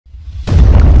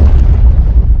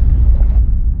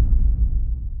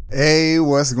Hey,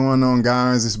 what's going on,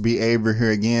 guys? It's B. Avery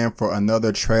here again for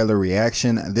another trailer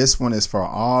reaction. This one is for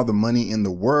All the Money in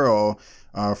the World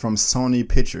from Sony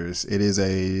Pictures. It is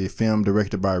a film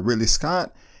directed by Ridley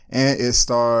Scott, and it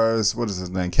stars, what is his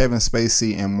name, Kevin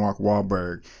Spacey and Mark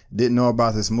Wahlberg. Didn't know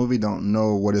about this movie, don't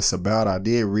know what it's about. I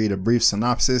did read a brief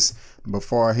synopsis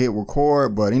before I hit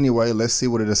record, but anyway, let's see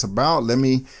what it is about. Let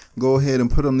me go ahead and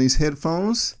put on these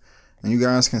headphones, and you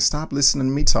guys can stop listening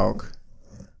to me talk,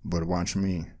 but watch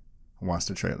me watch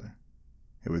the trailer.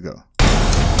 Here we go.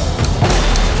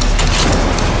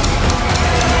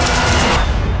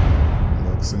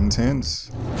 Looks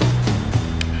intense.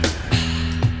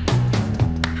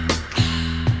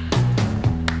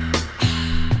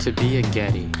 To be a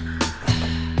Getty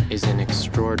is an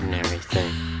extraordinary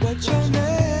thing. What's your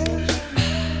name?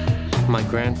 My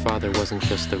grandfather wasn't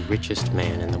just the richest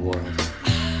man in the world.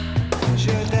 Who's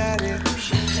your daddy?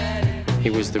 He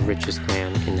was the richest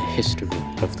man in the history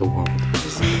of the world.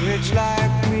 Is he rich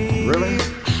like me? Really?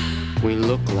 We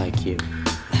look like you,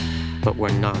 but we're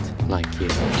not like you.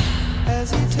 Does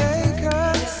he take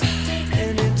us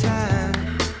anytime?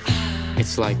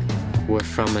 It's like we're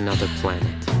from another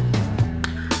planet,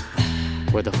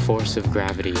 where the force of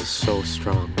gravity is so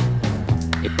strong,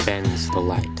 it bends the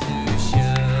light.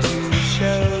 To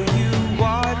show you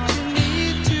what you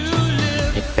need to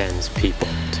live. It bends people,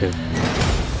 too.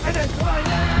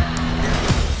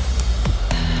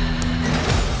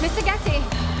 Mr. Getty,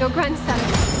 your grandson.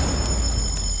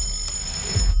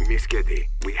 Miss Getty,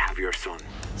 we have your son.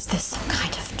 Is this some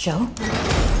kind of joke?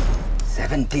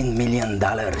 $17 million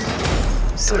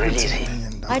to release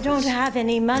him. I don't have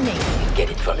any money. Get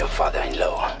it from your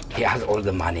father-in-law. He has all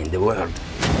the money in the world.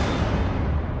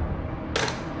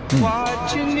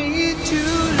 What you need to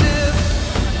live.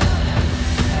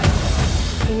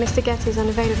 Mr. Getty's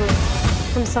unavailable.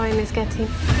 I'm sorry, Miss Getty.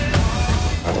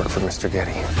 I work for Mr.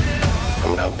 Getty. I'm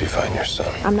gonna help you find your son.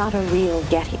 I'm not a real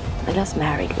Getty. I just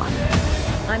married one.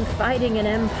 I'm fighting an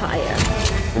empire.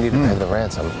 We need to pay the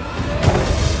ransom.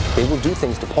 They will do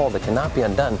things to Paul that cannot be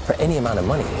undone for any amount of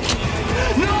money.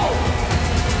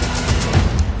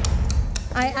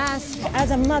 I ask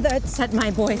as a mother to set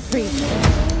my boy free.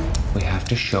 We have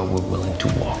to show we're willing to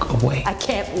walk away. I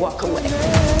can't walk away.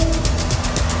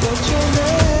 What's your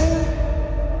name?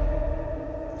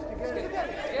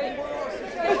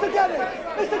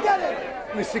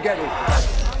 Mr. Getty,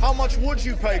 how much would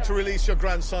you pay to release your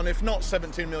grandson if not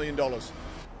 $17 million?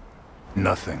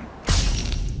 Nothing.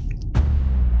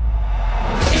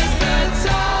 It's the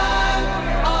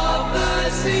time of the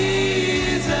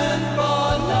season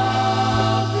for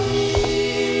loving.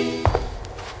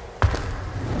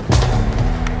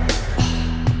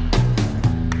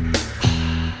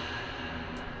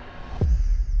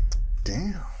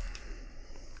 Damn.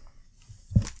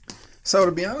 So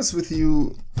to be honest with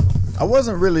you, I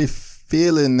wasn't really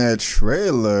feeling that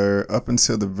trailer up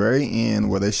until the very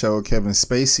end where they showed Kevin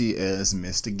Spacey as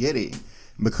Mr. Getty,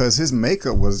 because his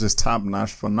makeup was just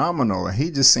top-notch phenomenal.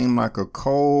 He just seemed like a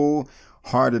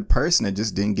cold-hearted person that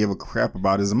just didn't give a crap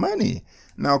about his money.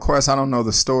 Now, of course, I don't know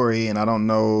the story, and I don't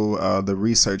know the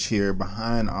research here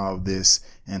behind all of this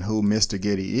and who Mr.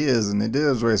 Getty is, and it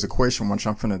does raise a question, which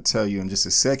I'm going to tell you in just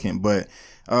a second, but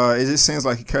it just seems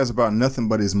like he cares about nothing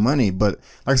but his money. But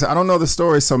like I said, I don't know the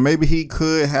story, so maybe he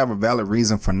could have a valid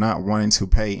reason for not wanting to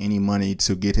pay any money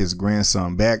to get his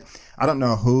grandson back. I don't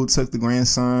know who took the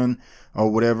grandson or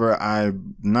whatever.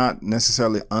 I'm not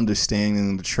necessarily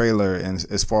understanding the trailer and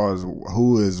as far as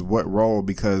who is what role,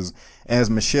 because as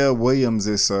Michelle Williams,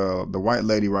 is the white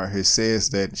lady right here, says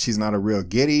that she's not a real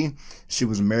Getty. She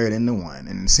was married into one,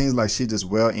 and it seems like she just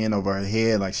well in over her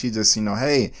head. Like she just,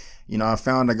 hey, I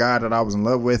found a guy that I was in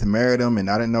love with, married him, and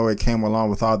I didn't know it came along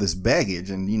with all this baggage,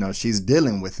 and she's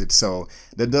dealing with it. So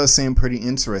that does seem pretty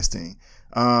interesting.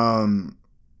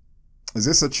 Is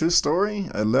this a true story?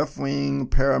 A left-wing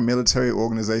paramilitary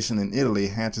organization in Italy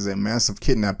hatches a massive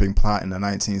kidnapping plot in the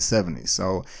 1970s.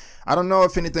 So I don't know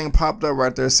if anything popped up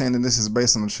right there saying that this is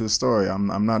based on a true story.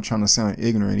 I'm not trying to sound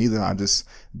ignorant either. I just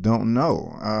don't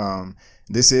know.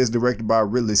 This is directed by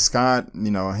Ridley Scott.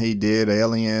 He did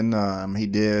Alien. He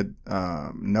did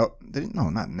not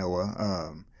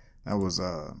Noah. That was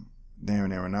Darren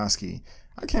Aronofsky.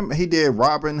 He did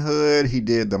Robin Hood. He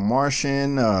did The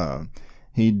Martian.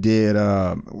 He did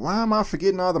why am I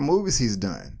forgetting all the movies he's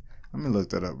done? Let me look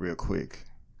that up real quick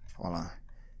while I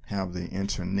have the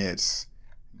internets.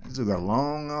 He's got a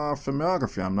long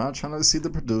filmography. I'm not trying to see the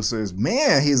producers.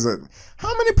 Man,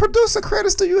 how many producer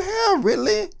credits do you have,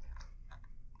 Ridley?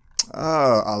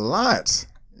 A lot.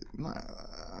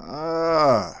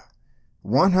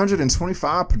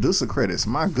 125 producer credits.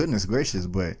 My goodness gracious.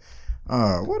 But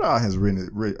What all has written?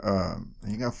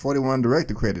 He got 41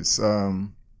 director credits.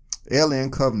 Alien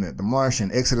Covenant, The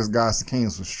Martian, Exodus, Gods and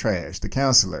Kings was trash. The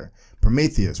Counselor,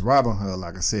 Prometheus, Robin Hood,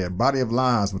 like I said, Body of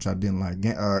Lies, which I didn't like,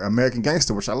 American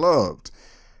Gangster, which I loved.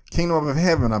 Kingdom of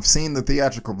Heaven, I've seen the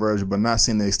theatrical version, but not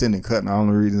seen the extended cut. And the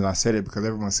only reason I said it because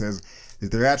everyone says the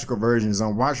theatrical version is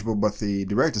unwatchable, but the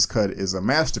director's cut is a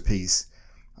masterpiece.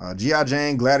 G.I.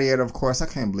 Jane, Gladiator, of course, I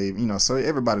can't believe, so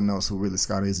everybody knows who Ridley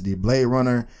Scott is. The Blade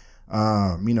Runner.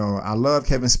 I love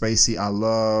Kevin Spacey. I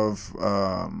love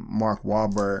Mark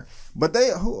Wahlberg. But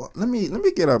let me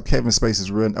get up Kevin Spacey's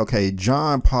real. Okay,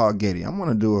 John Paul Getty. I'm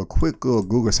gonna do a quick little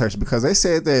Google search because they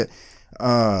said that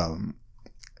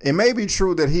it may be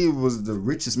true that he was the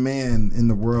richest man in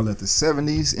the world in the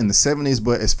 70s,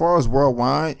 but as far as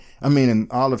worldwide, I mean in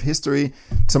all of history,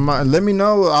 let me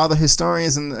know, all the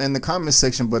historians in the comment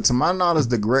section, but to my knowledge,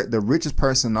 the richest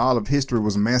person in all of history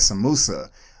was Mansa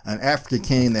Musa, an African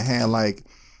king that had like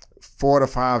 $4 to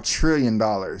 $5 trillion.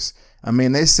 I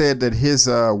mean, they said that his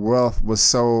wealth was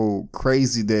so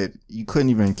crazy that you couldn't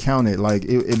even count it. Like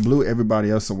it blew everybody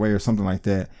else away or something like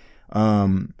that.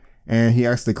 And he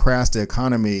actually crashed the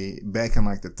economy back in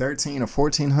like the 13 or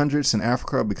 1400s in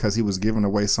Africa because he was giving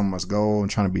away so much gold and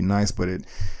trying to be nice. But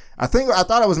I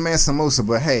thought it was Mansa Musa,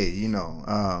 but hey,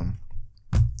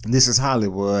 this is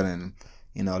Hollywood, and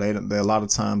they a lot of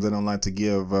times they don't like to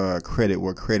give credit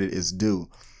where credit is due.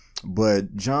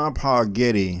 But John Paul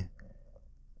Getty,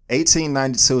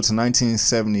 1892 to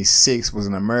 1976, was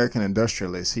an American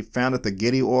industrialist. He founded the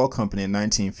Getty Oil Company in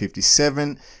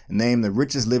 1957, named the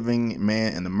richest living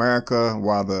man in America,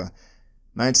 while the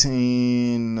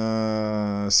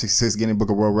 1966 Guinness Book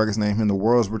of World Records named him the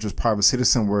world's richest private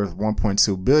citizen, worth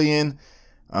 $1.2 billion.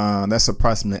 That's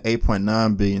approximately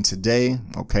 $8.9 billion today.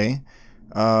 Okay.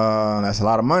 That's a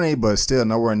lot of money, but still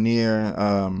nowhere near.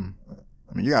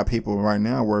 You got people right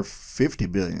now worth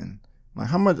 $50 billion. Like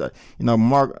how much,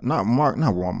 Mark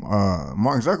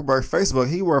Zuckerberg, Facebook,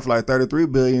 he worth like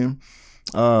 $33 billion.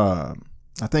 I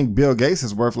think Bill Gates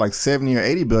is worth like 70 or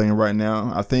 80 billion right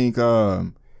now. I think,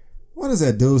 what is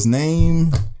that dude's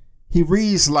name? He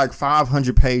reads like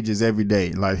 500 pages every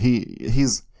day. Like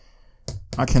he's,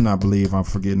 I cannot believe I'm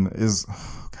forgetting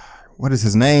what is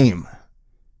his name?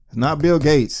 It's not Bill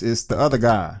Gates. It's the other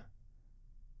guy.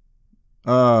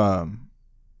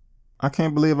 I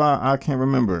can't believe I can't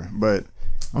remember, but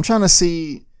I'm trying to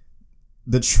see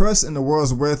the trust in the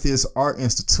world's wealthiest art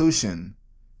institution.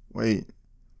 Wait.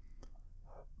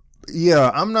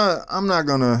 Yeah, I'm not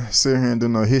gonna sit here and do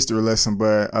no history lesson,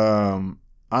 but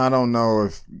I don't know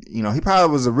if he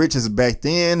probably was the richest back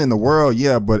then in the world,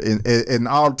 yeah, but in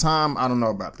all time, I don't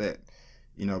know about that.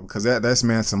 Because that's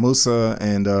Mansa Musa,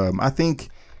 and I think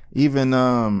even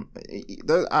I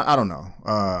don't know.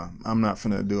 I'm not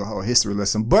finna do a whole history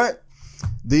lesson, but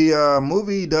the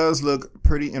movie does look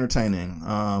pretty entertaining,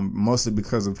 mostly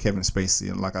because of Kevin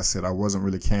Spacey. And like I said, I wasn't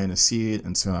really caring to see it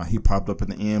until he popped up at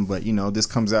the end. But this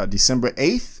comes out December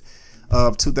 8th.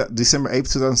 December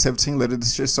 8th, 2017, later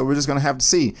this year, so we're just gonna have to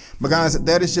see. But guys,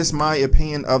 that is just my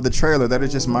opinion of the trailer. That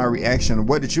is just my reaction.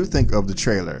 What did you think of the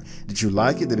trailer? Did you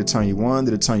like it? Did it turn you on?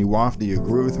 Did it turn you off? Do you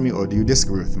agree with me or do you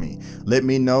disagree with me? Let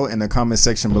me know in the comment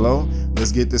section below.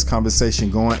 Let's get this conversation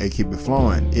going and keep it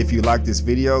flowing. If you like this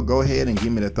video, go ahead and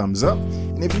give me the thumbs up,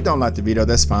 and if you don't like the video,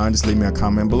 that's fine. Just leave me a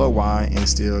comment below why and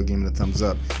still give me the thumbs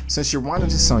up. Since you're watching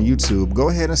this on YouTube, go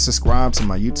ahead and subscribe to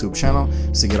my YouTube channel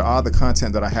to get all the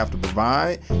content that I have to provide.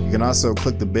 You can also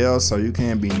click the bell so you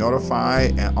can be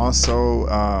notified, and also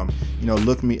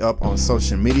look me up on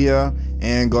social media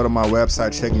and go to my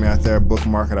website, check me out there,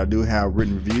 bookmark it. I do have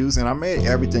written reviews, and I made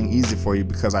everything easy for you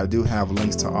because I do have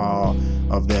links to all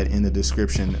of that in the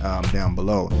description down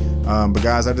below. But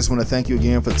guys, I just want to thank you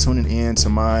again for tuning in to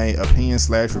my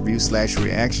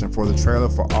opinion/review/reaction for the trailer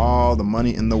for All the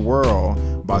Money in the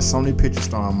World by Sony Picture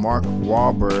star Mark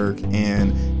Wahlberg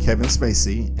and Kevin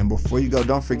Spacey. And before you go,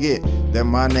 don't forget that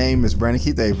my name is Brandon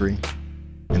Keith Avery,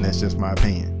 and that's just my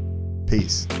opinion.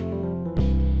 Peace.